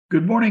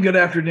Good morning, good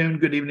afternoon,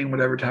 good evening,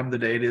 whatever time of the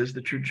day it is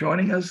that you're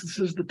joining us. This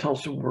is the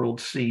Tulsa World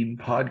Scene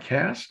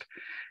podcast,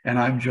 and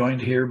I'm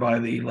joined here by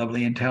the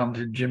lovely and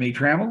talented Jimmy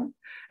Trammell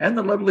and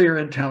the lovelier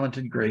and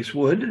talented Grace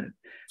Wood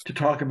to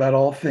talk about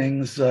all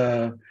things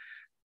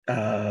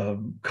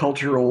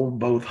cultural,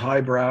 both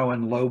highbrow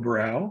and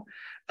lowbrow,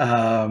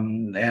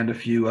 and a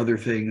few other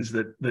things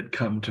that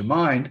come to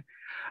mind.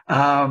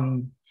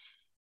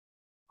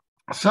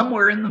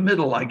 Somewhere in the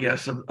middle, I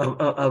guess,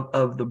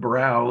 of the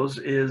brows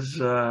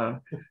is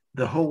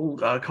the whole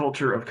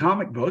culture of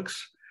comic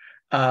books.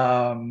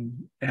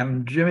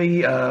 And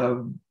Jimmy,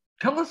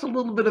 tell us a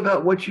little bit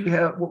about what you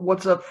have,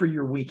 what's up for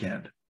your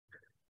weekend.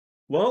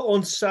 Well,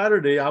 on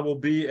Saturday, I will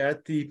be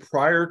at the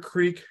Pryor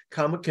Creek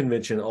Comic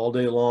Convention all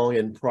day long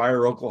in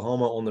Pryor,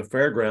 Oklahoma on the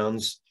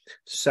fairgrounds,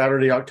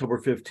 Saturday, October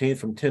 15th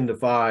from 10 to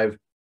 5.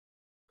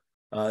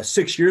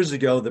 6 years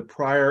ago, the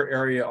Pryor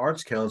Area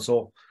Arts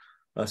Council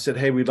said,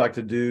 hey, we'd like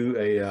to do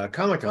a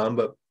Comic-Con,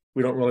 but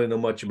we don't really know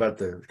much about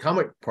the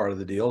comic part of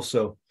the deal.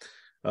 So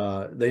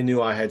they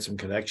knew I had some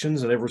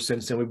connections. And ever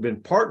since then, we've been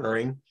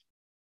partnering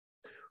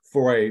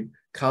for a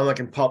comic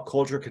and pop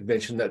culture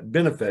convention that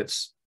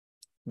benefits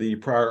the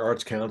Pryor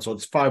Arts Council.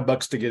 It's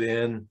 $5 to get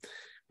in.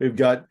 We've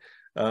got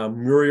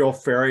Muriel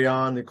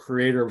Farion, the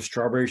creator of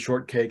Strawberry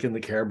Shortcake and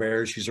the Care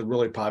Bears. She's a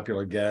really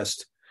popular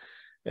guest.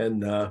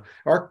 And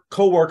our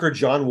co-worker,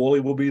 John Woolley,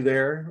 will be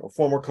there, a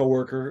former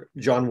co-worker,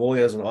 John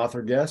Woolley, as an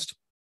author guest.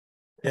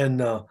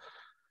 And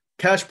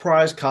cash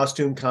prize,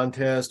 costume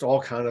contest,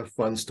 all kind of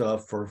fun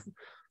stuff for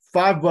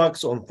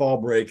 $5 on fall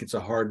break. It's a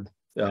hard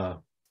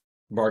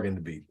bargain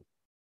to beat.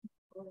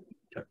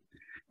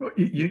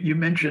 You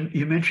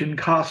mentioned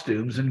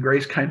costumes, and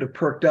Grace kind of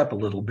perked up a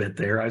little bit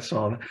there. I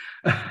saw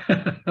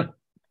that.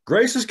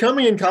 Grace is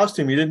coming in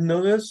costume. You didn't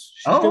know this?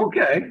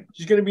 Okay.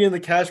 She's going to be in the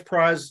cash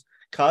prize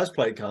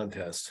cosplay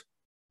contest.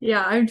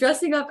 Yeah, I'm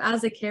dressing up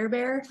as a Care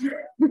Bear.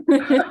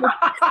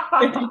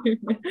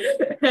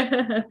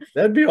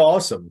 That'd be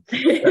awesome.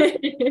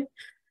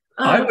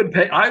 I would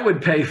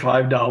pay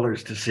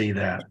 $5 to see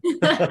that.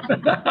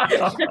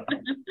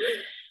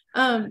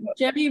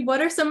 Jimmy,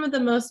 what are some of the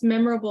most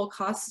memorable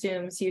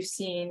costumes you've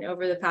seen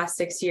over the past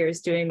 6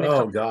 years doing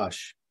the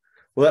gosh.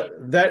 Well,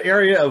 that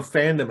area of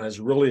fandom has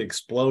really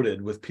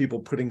exploded with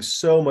people putting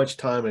so much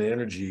time and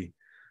energy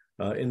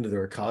into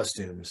their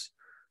costumes.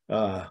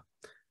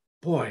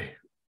 Boy,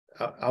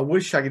 I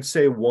wish I could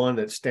say one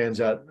that stands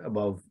out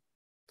above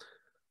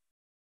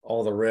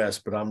all the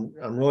rest, but I'm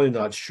really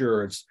not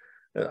sure.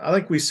 I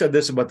think we said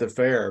this about the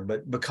fair,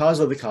 but because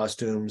of the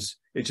costumes,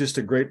 it's just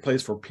a great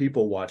place for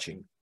people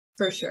watching.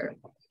 For sure.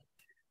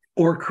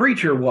 Or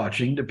creature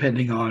watching,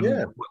 depending on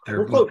what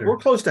they're. We're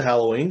close to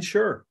Halloween,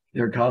 sure.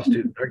 Their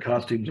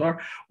costumes are.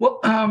 Well,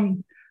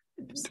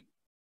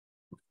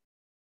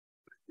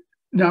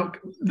 now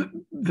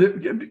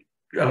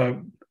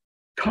the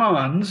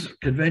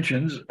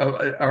conventions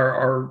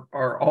are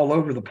all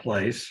over the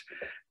place,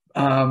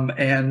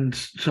 and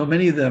so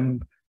many of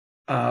them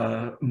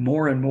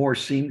more and more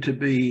seem to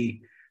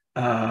be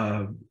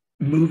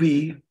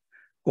movie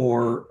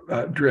or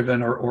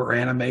driven or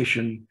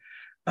animation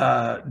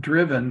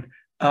driven.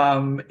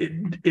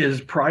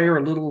 Is Pryor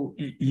a little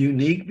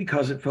unique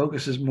because it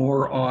focuses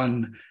more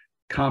on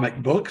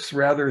comic books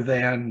rather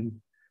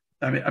than?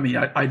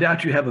 I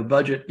doubt you have a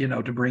budget,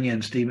 to bring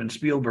in Steven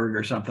Spielberg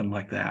or something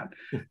like that.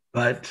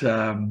 But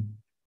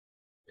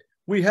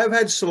we have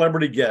had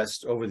celebrity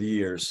guests over the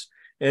years.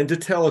 And to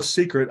tell a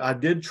secret, I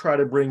did try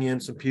to bring in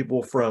some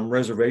people from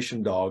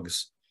Reservation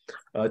Dogs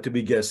to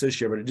be guests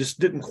this year, but it just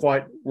didn't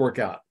quite work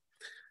out.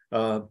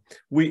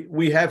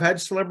 We have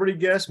had celebrity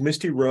guests.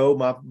 Misty Rowe,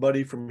 my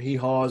buddy from Hee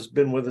Haw, has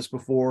been with us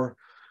before.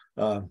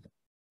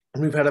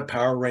 We've had a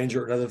Power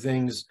Ranger and other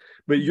things.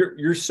 But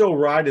you're so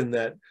right in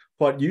that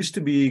what used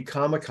to be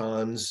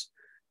Comic-Cons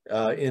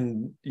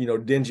in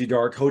dingy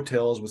dark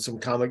hotels with some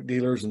comic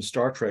dealers and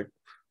Star Trek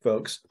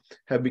folks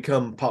have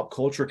become pop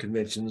culture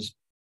conventions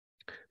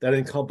that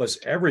encompass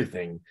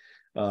everything,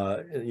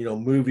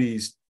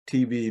 movies,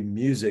 TV,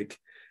 music.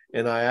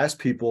 And I ask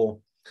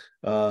people,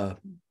 they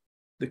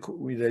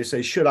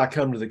say, should I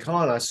come to the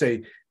con? I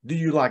say, do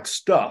you like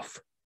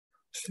stuff?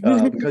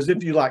 Because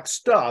if you like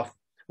stuff,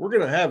 we're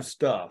going to have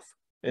stuff.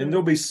 And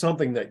there'll be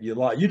something that you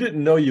like. You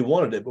didn't know you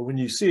wanted it, but when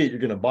you see it, you're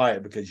going to buy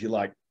it because you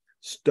like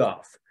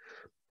stuff.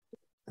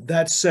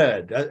 That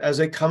said, as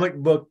a comic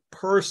book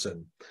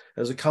person,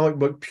 as a comic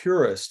book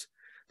purist,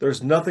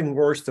 there's nothing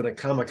worse than a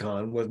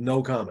Comic-Con with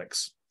no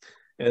comics.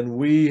 And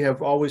we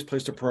have always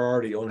placed a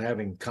priority on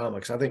having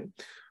comics. I think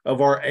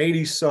of our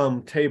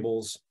 80-some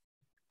tables,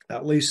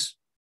 at least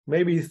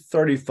maybe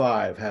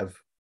 35 have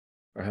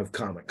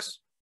comics.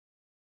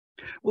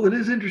 Well, it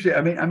is interesting.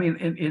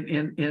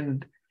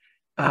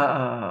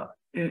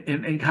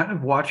 In kind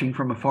of watching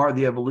from afar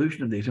the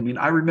evolution of these.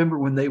 I remember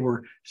when they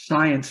were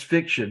science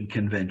fiction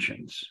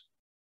conventions.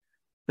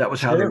 That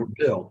was how they were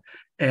built,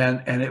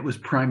 and it was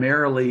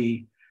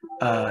primarily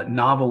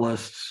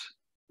novelists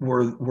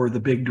were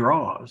the big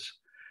draws.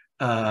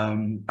 I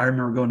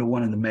remember going to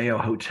one in the Mayo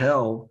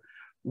Hotel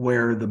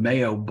where the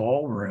Mayo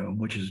Ballroom,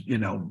 which is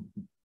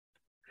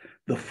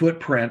the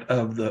footprint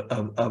of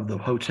the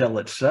hotel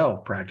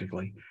itself,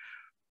 practically.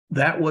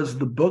 That was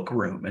the book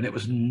room, and it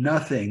was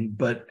nothing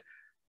but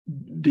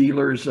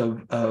dealers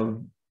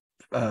of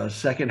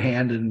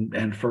secondhand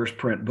and first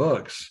print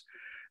books,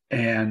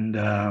 and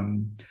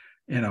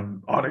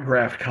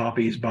autographed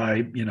copies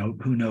by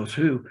who knows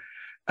who.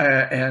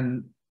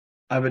 And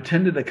I've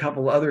attended a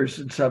couple others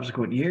in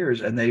subsequent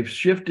years, and they've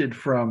shifted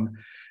from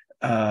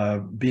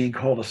being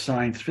called a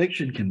science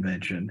fiction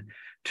convention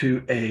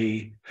to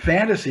a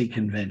fantasy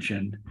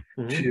convention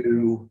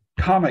to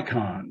Comic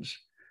Cons.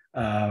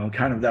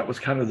 That was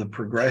kind of the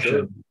progression.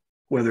 Sure.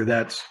 Whether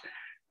that's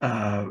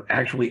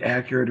actually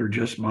accurate or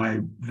just my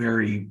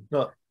very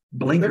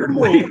blinkered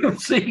way of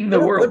seeing the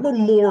world. They were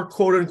more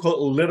quote unquote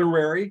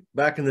literary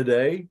back in the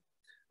day.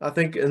 I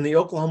think in the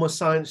Oklahoma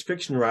science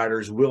fiction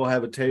writers will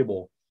have a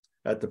table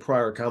at the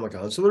Pryor Comic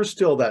Con. So there's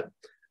still that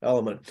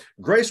element.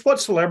 Grace, what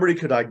celebrity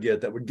could I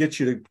get that would get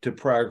you to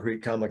Pryor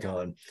Creek Comic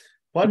Con?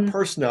 What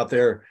person out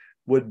there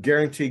would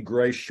guarantee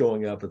Grace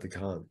showing up at the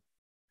con?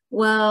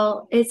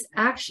 Well, it's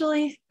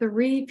actually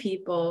 3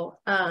 people.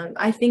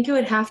 I think it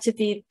would have to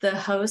be the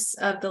hosts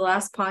of the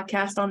last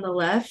podcast on the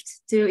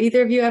left. Do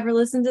either of you ever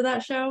listen to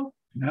that show?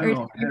 No. Or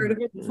have you heard of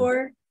it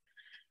before?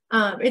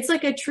 It's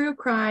like a true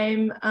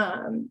crime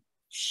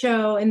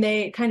show, and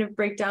they kind of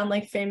break down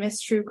like famous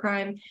true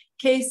crime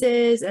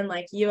cases and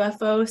like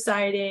UFO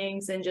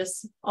sightings and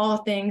just all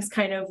things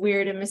kind of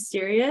weird and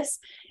mysterious.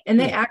 And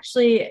they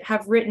actually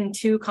have written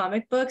 2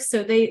 comic books,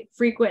 so they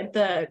frequent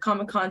the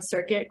Comic-Con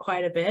circuit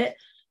quite a bit.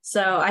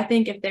 So I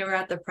think if they were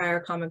at the Pryor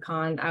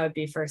Comic-Con, I would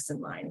be first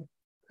in line.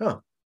 Huh.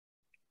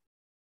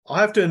 I'll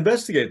have to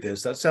investigate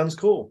this. That sounds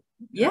cool.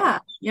 Yeah,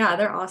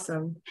 they're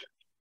awesome.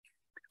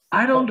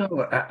 I don't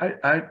know.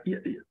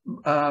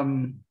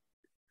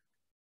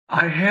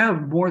 I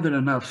have more than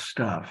enough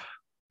stuff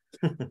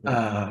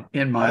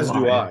in my life. As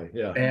do I.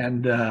 Yeah.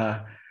 And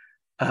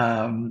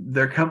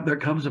there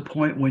comes a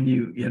point when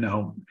you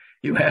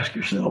ask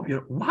yourself,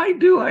 why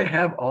do I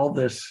have all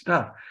this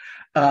stuff?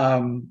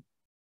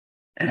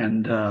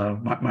 And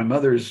my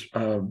mother's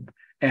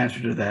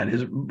answer to that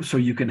is so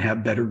you can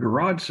have better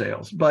garage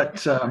sales.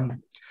 But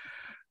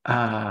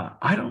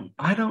I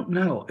don't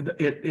know.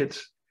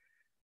 It's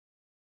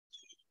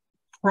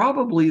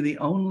probably the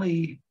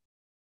only.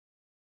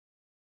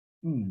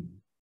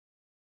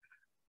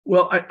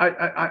 Well,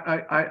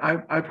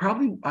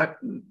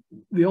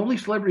 the only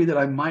celebrity that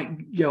I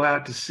might go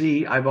out to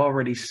see, I've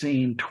already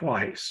seen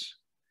twice,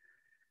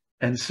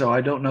 and so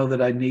I don't know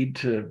that I need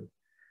to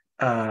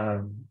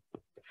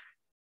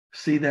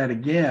see that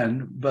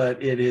again.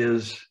 But it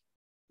is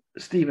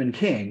Stephen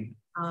King.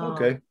 Oh,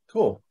 okay,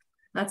 cool.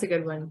 That's a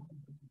good one.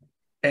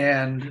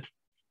 And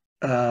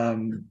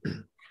I've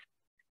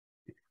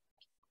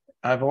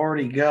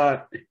already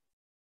got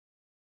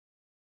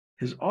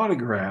his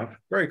autograph.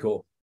 Very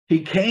cool.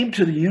 He came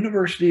to the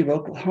University of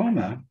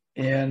Oklahoma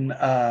in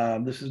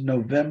this is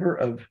November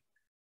of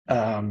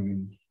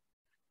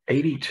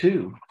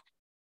 '82,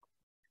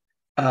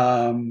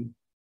 and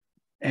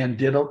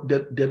did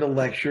a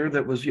lecture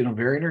that was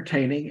very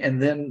entertaining.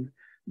 And then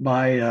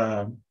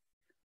my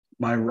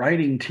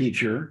writing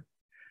teacher,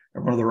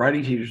 or one of the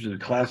writing teachers in the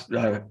class,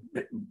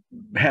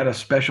 had a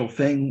special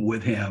thing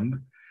with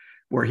him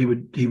where he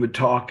would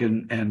talk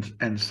and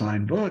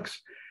sign books.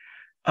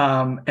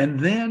 And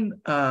then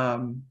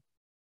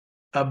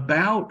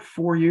about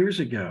 4 years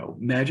ago,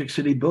 Magic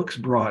City Books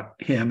brought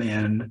him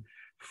in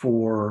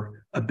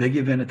for a big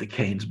event at the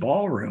Cain's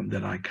Ballroom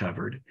that I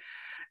covered.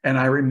 And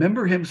I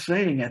remember him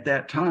saying at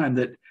that time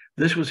that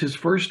this was his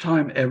first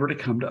time ever to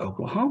come to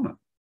Oklahoma.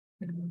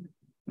 And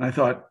I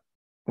thought,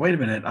 wait a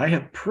minute, I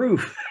have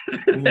proof.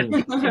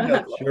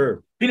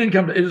 Sure. He didn't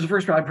come to, it was the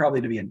first time probably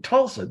to be in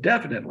Tulsa,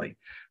 definitely.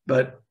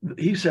 But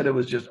he said it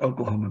was just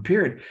Oklahoma,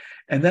 period.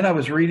 And then I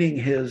was reading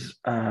his,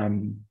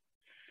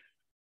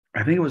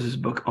 I think it was his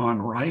book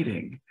on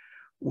writing,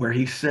 where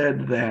he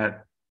said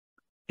that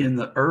in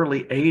the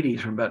early 80s,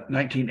 from about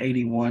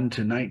 1981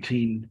 to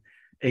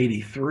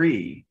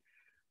 1983,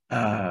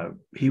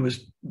 he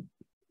was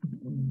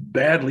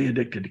badly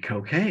addicted to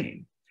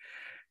cocaine,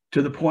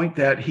 to the point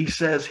that he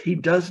says he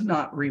does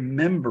not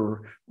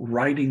remember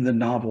writing the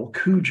novel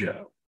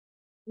Cujo.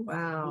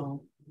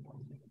 Wow.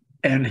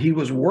 And he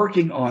was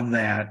working on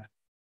that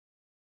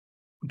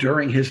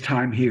during his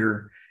time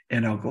here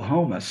in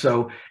Oklahoma.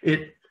 So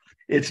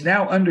it's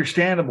now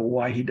understandable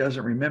why he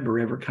doesn't remember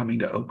ever coming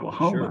to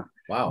Oklahoma. Sure.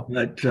 Wow.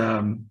 But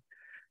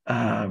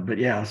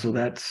yeah, so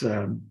that's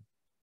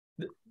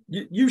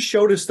you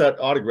showed us that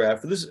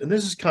autograph. This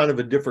is kind of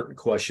a different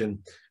question,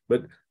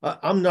 but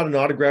I'm not an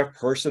autograph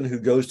person who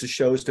goes to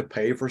shows to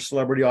pay for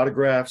celebrity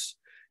autographs.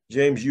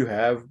 James, you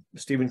have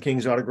Stephen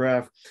King's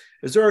autograph.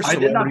 Is there a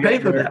celebrity? I did not pay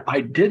for that.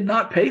 I did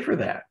not pay for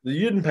that. You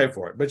didn't pay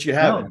for it, but you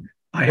have it.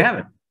 I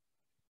haven't.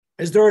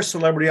 Is there a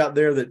celebrity out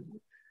there that,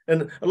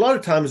 and a lot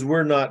of times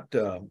we're not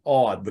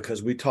awed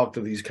because we talk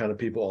to these kind of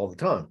people all the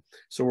time.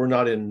 So we're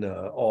not in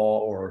awe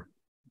or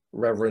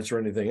reverence or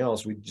anything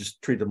else. We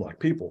just treat them like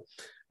people.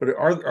 But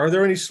are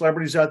there any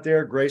celebrities out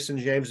there, Grace and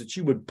James, that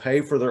you would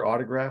pay for their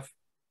autograph?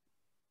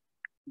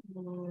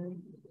 Mm,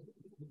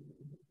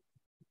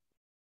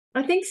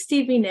 I think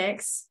Stevie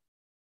Nicks.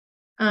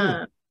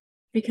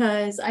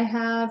 Because I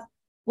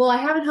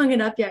haven't hung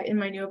it up yet in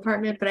my new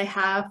apartment, but I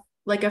have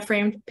like a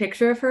framed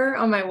picture of her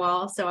on my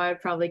wall, so I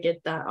would probably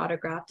get that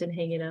autographed and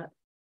hang it up.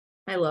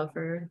 I love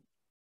her.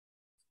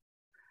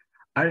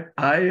 I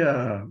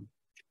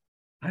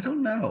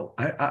don't know.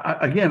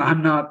 Again,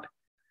 I'm not.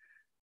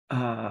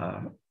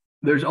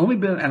 There's only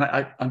been, and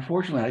I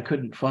unfortunately I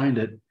couldn't find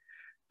it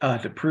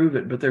to prove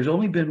it, but there's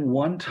only been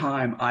one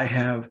time I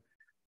have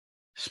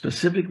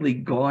specifically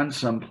gone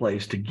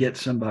someplace to get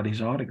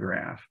somebody's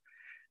autograph,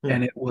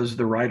 and it was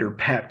the writer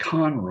Pat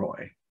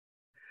Conroy,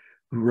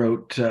 who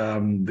wrote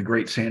The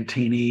Great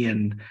Santini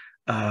and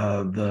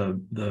the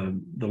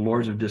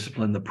Lords of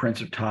Discipline, The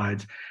Prince of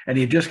Tides, and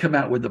he had just come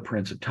out with The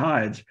Prince of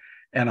Tides,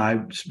 and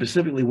I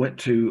specifically went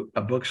to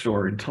a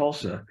bookstore in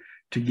Tulsa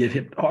to get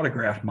him to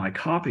autograph my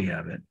copy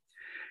of it.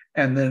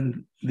 And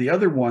then the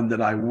other one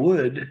that I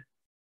would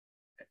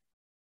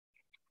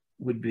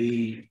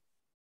be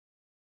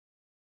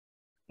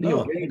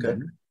Neil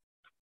Gaiman,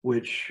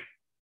 which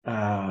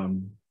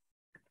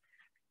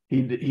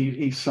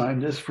he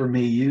signed this for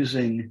me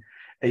using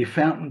a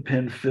fountain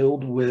pen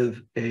filled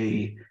with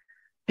a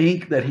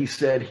ink that he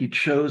said he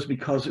chose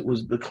because it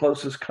was the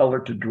closest color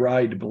to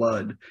dried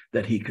blood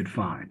that he could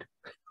find.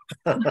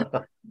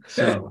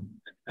 So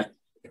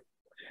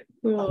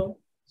cool.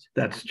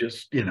 That's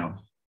just,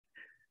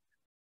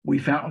 we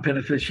fountain pen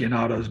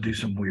aficionados do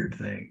some weird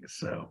things.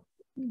 So,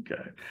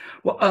 okay.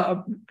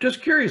 Well,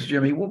 just curious,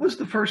 Jimmy, what was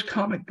the first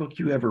comic book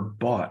you ever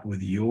bought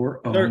with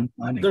your own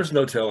money? There's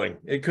no telling.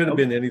 It could have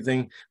been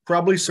anything.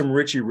 Probably some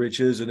Richie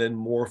Riches, and then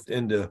morphed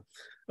into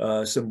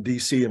some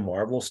DC and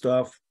Marvel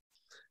stuff.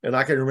 And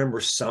I can remember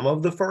some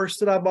of the first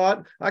that I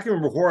bought. I can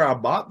remember where I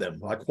bought them,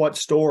 like what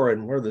store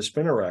and where the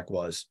spinner rack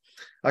was.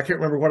 I can't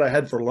remember what I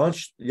had for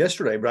lunch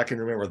yesterday, but I can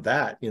remember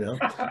that,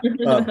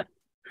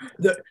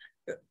 The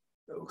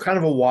kind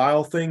of a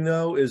wild thing,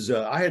 though, is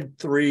I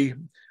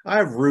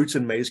have roots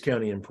in Mays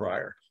County and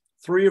Pryor.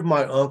 3 of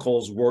my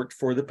uncles worked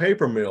for the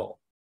paper mill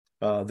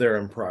there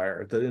in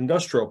Pryor at the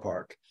industrial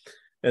park.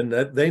 And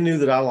that they knew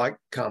that I liked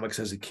comics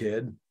as a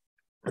kid.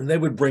 And they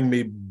would bring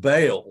me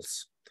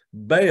bales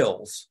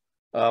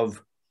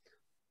of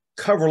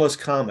coverless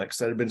comics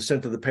that had been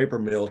sent to the paper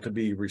mill to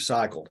be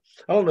recycled.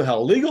 I don't know how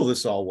legal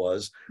this all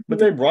was, but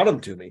they brought them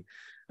to me.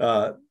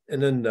 And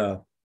then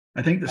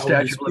I think the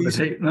statute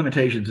of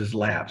limitations is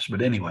lapsed,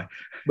 but anyway.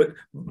 But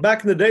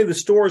back in the day, the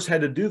stores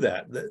had to do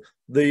that.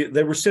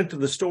 They were sent to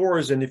the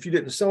stores, and if you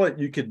didn't sell it,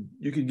 you could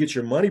get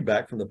your money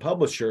back from the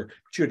publisher,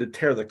 but you had to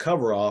tear the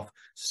cover off,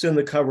 send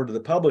the cover to the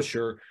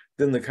publisher,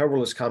 then the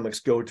coverless comics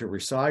go to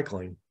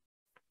recycling.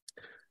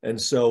 And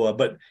so,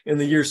 but in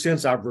the years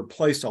since, I've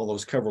replaced all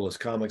those coverless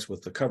comics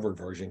with the covered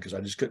version because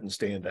I just couldn't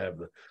stand to have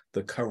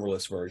the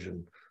coverless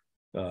version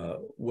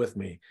with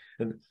me.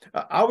 And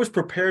I was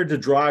prepared to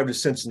drive to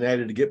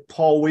Cincinnati to get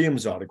Paul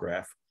Williams'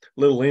 autograph,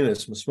 Little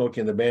Enos from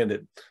Smokey and the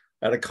Bandit,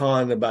 at a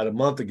con about a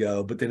month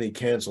ago, but then he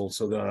canceled.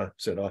 So then I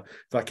said,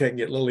 if I can't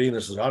get Little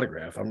Enos'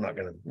 autograph, I'm not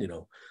going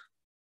to,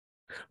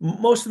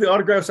 most of the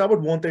autographs I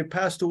would want, they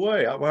passed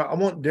away. I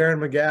want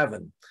Darren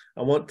McGavin.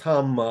 I want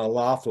Tom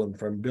Laughlin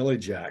from Billy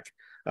Jack.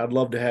 I'd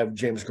love to have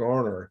James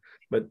Garner,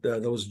 but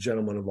those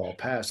gentlemen have all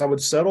passed. I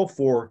would settle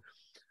for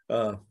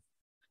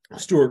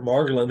Stuart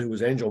Margolin, who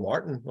was Angel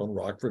Martin on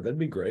Rockford. That'd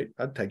be great.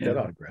 I'd take that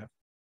autograph.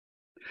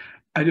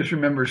 I just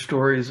remember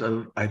stories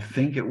of, I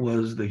think it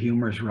was the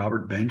humorist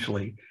Robert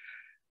Benchley,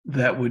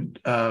 that would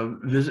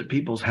visit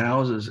people's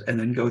houses and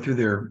then go through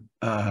their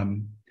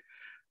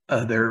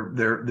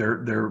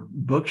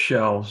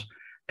bookshelves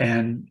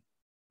and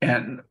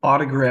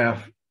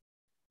autograph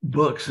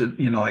books that,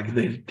 like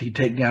he'd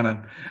take down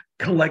a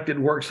collected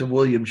works of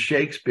William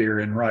Shakespeare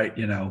and write,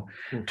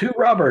 to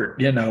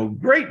Robert,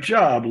 great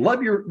job,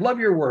 love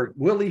your work,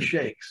 Willie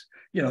Shakes,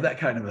 that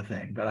kind of a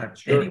thing. But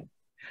anyway,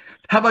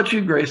 how about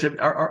you, Grace?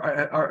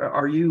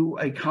 Are you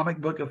a comic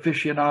book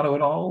aficionado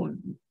at all?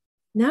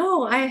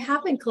 No, I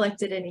haven't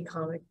collected any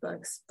comic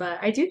books, but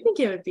I do think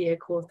it would be a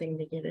cool thing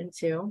to get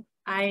into.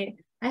 I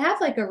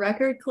have like a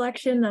record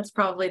collection. That's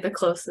probably the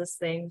closest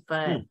thing,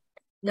 but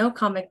no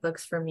comic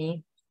books for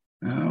me.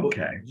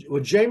 Okay.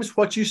 Well, James,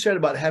 what you said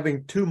about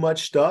having too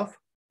much stuff,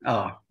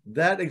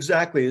 that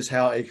exactly is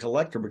how a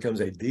collector becomes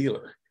a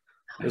dealer.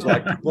 It's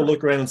like people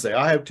look around and say,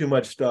 I have too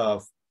much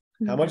stuff.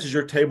 How much is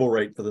your table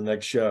rate for the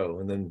next show?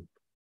 And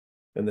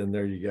then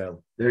there you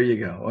go. There you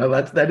go. Well,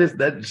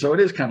 that. So it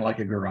is kind of like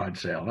a garage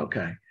sale.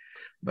 Okay.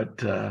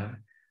 But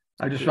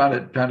I just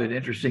found it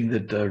interesting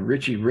that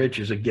Richie Rich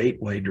is a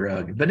gateway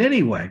drug. But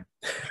anyway,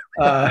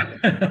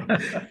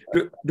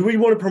 do we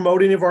want to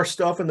promote any of our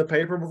stuff in the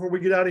paper before we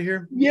get out of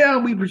here? Yeah,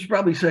 we should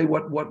probably say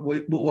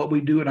what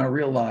we do in our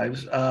real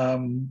lives.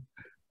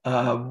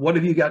 What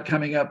have you got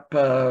coming up,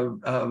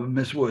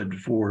 Miss Wood,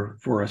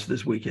 for us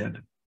this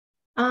weekend?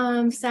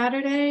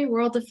 Saturday,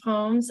 World of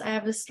Homes. I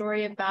have a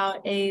story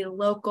about a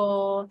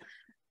local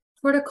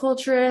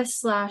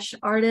horticulturist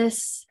 /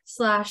 artist /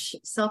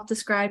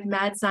 self-described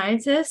mad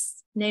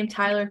scientist named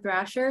Tyler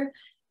Thrasher.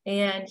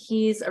 And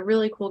he's a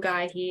really cool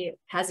guy. He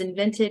has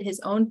invented his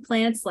own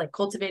plants, like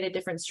cultivated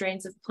different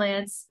strains of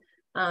plants.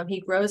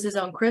 He grows his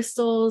own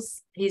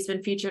crystals. He's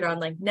been featured on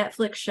like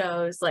Netflix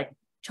shows, like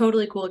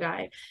totally cool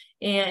guy.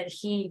 And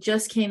he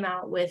just came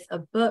out with a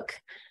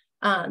book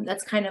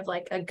that's kind of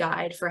like a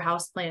guide for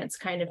houseplants,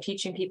 kind of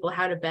teaching people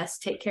how to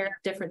best take care of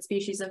different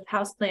species of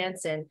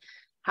houseplants and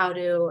how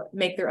to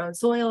make their own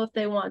soil if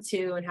they want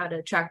to, and how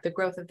to track the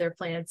growth of their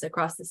plants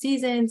across the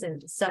seasons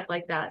and stuff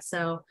like that.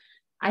 So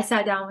I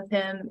sat down with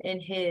him in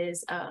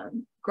his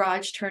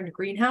garage turned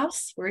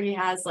greenhouse where he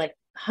has like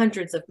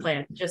hundreds of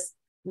plants, just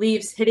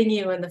leaves hitting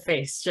you in the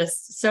face,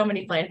 just so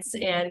many plants.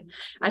 And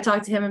I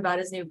talked to him about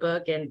his new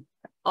book and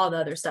all the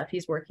other stuff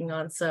he's working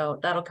on. So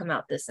that'll come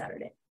out this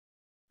Saturday.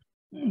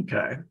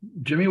 Okay.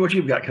 Jimmy, what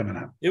you've got coming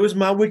up? It was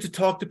my week to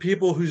talk to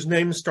people whose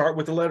names start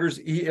with the letters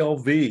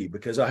ELV,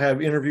 because I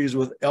have interviews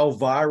with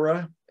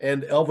Elvira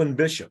and Elvin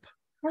Bishop.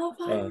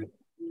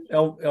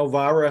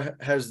 Elvira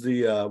has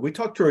the, we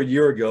talked to her a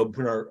year ago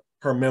when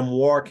her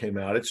memoir came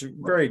out. It's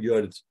very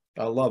good.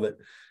 I love it.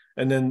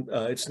 And then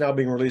it's now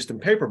being released in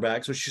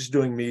paperback. So she's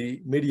doing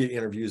media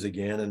interviews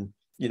again. And,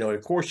 you know,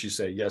 of course you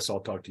say, yes,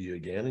 I'll talk to you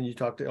again. And you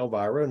talk to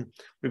Elvira, and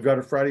we've got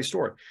a Friday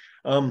story.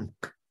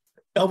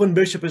 Elvin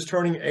Bishop is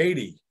turning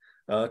 80.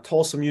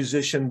 Tulsa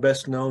musician,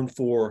 best known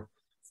for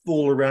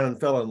Fooled Around and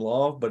Fell in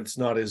Love, but it's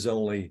not his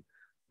only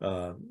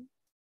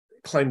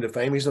claim to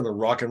fame. He's in the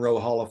Rock and Roll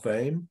Hall of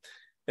Fame.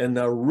 And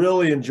I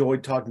really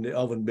enjoyed talking to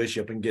Elvin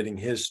Bishop and getting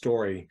his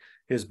story,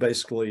 his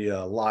basically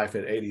life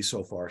at 80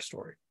 so far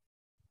story.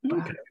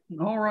 Okay.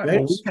 All right.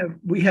 Well,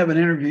 we have an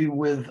interview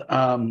with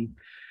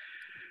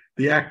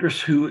the actress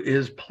who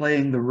is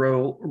playing the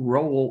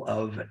role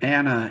of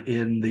Anna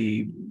in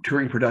the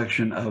touring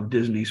production of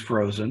Disney's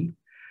Frozen.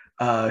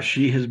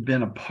 She has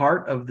been a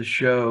part of the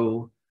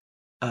show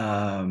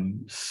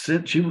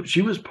since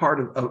she was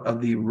part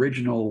of the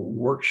original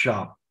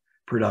workshop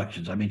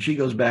productions. I mean, she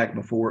goes back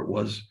before it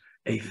was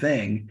a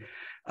thing.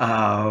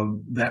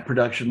 That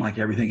production, like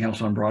everything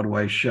else on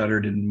Broadway,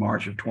 shuttered in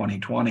March of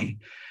 2020.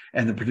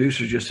 And the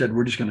producers just said,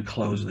 we're just going to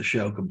close the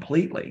show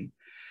completely.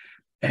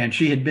 And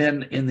she had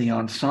been in the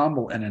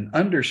ensemble and an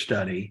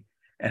understudy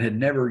and had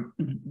never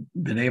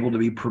been able to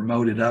be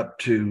promoted up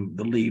to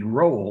the lead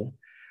role.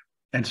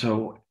 And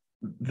so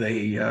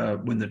they,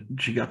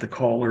 she got the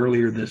call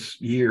earlier this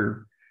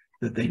year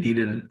that they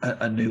needed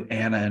a new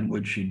Anna, and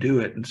would she do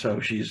it? And so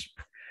she's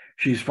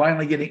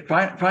finally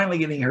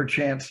getting her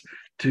chance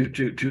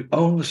to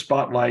own the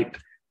spotlight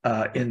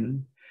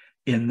in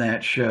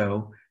that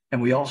show.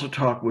 And we also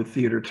talked with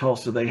Theater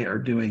Tulsa. They are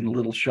doing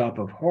Little Shop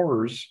of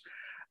Horrors.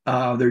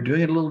 They're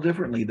doing it a little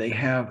differently. They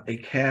have a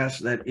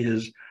cast that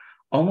is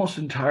almost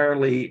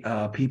entirely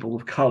people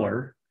of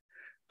color,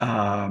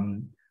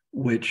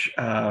 which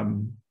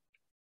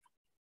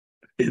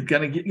is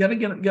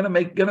gonna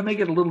make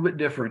it a little bit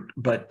different.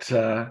 But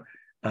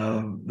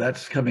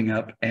that's coming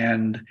up.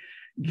 And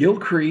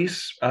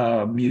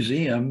Gilcrease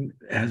Museum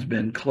has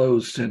been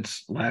closed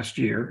since last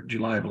year,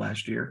 July of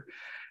last year,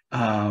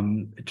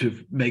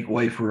 to make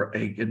way for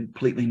a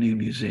completely new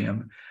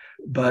museum.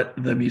 But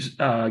the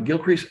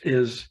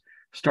Gilcrease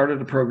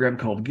started a program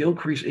called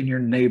Gilcrease in Your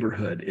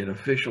Neighborhood. It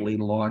officially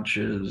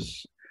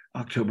launches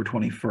October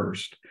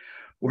 21st,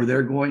 where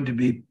they're going to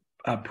be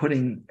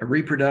putting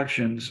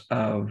reproductions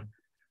of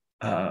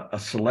a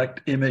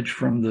select image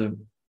from the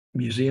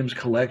museum's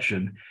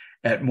collection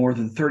at more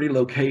than 30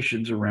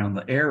 locations around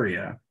the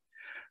area.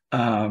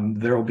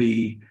 There'll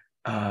be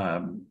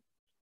a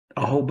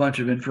whole bunch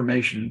of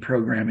information and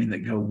programming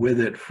that go with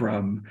it,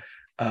 from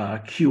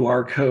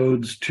QR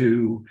codes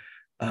to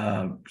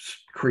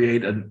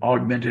create an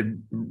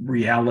augmented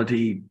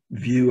reality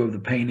view of the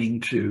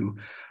painting, to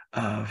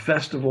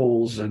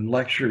festivals and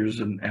lectures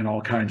and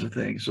all kinds of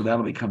things. So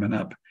that'll be coming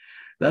up.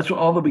 That's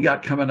all that we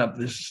got coming up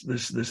this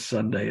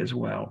Sunday as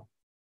well.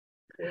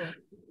 Yeah.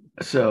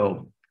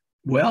 So,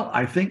 well,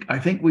 I think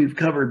we've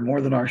covered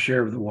more than our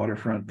share of the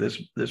waterfront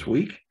this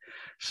week.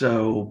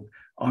 So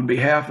on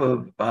behalf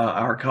of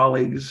our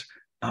colleagues,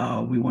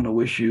 we want to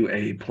wish you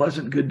a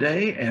pleasant good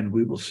day, and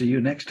we will see you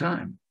next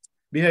time.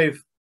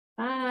 Behave.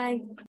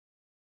 Bye.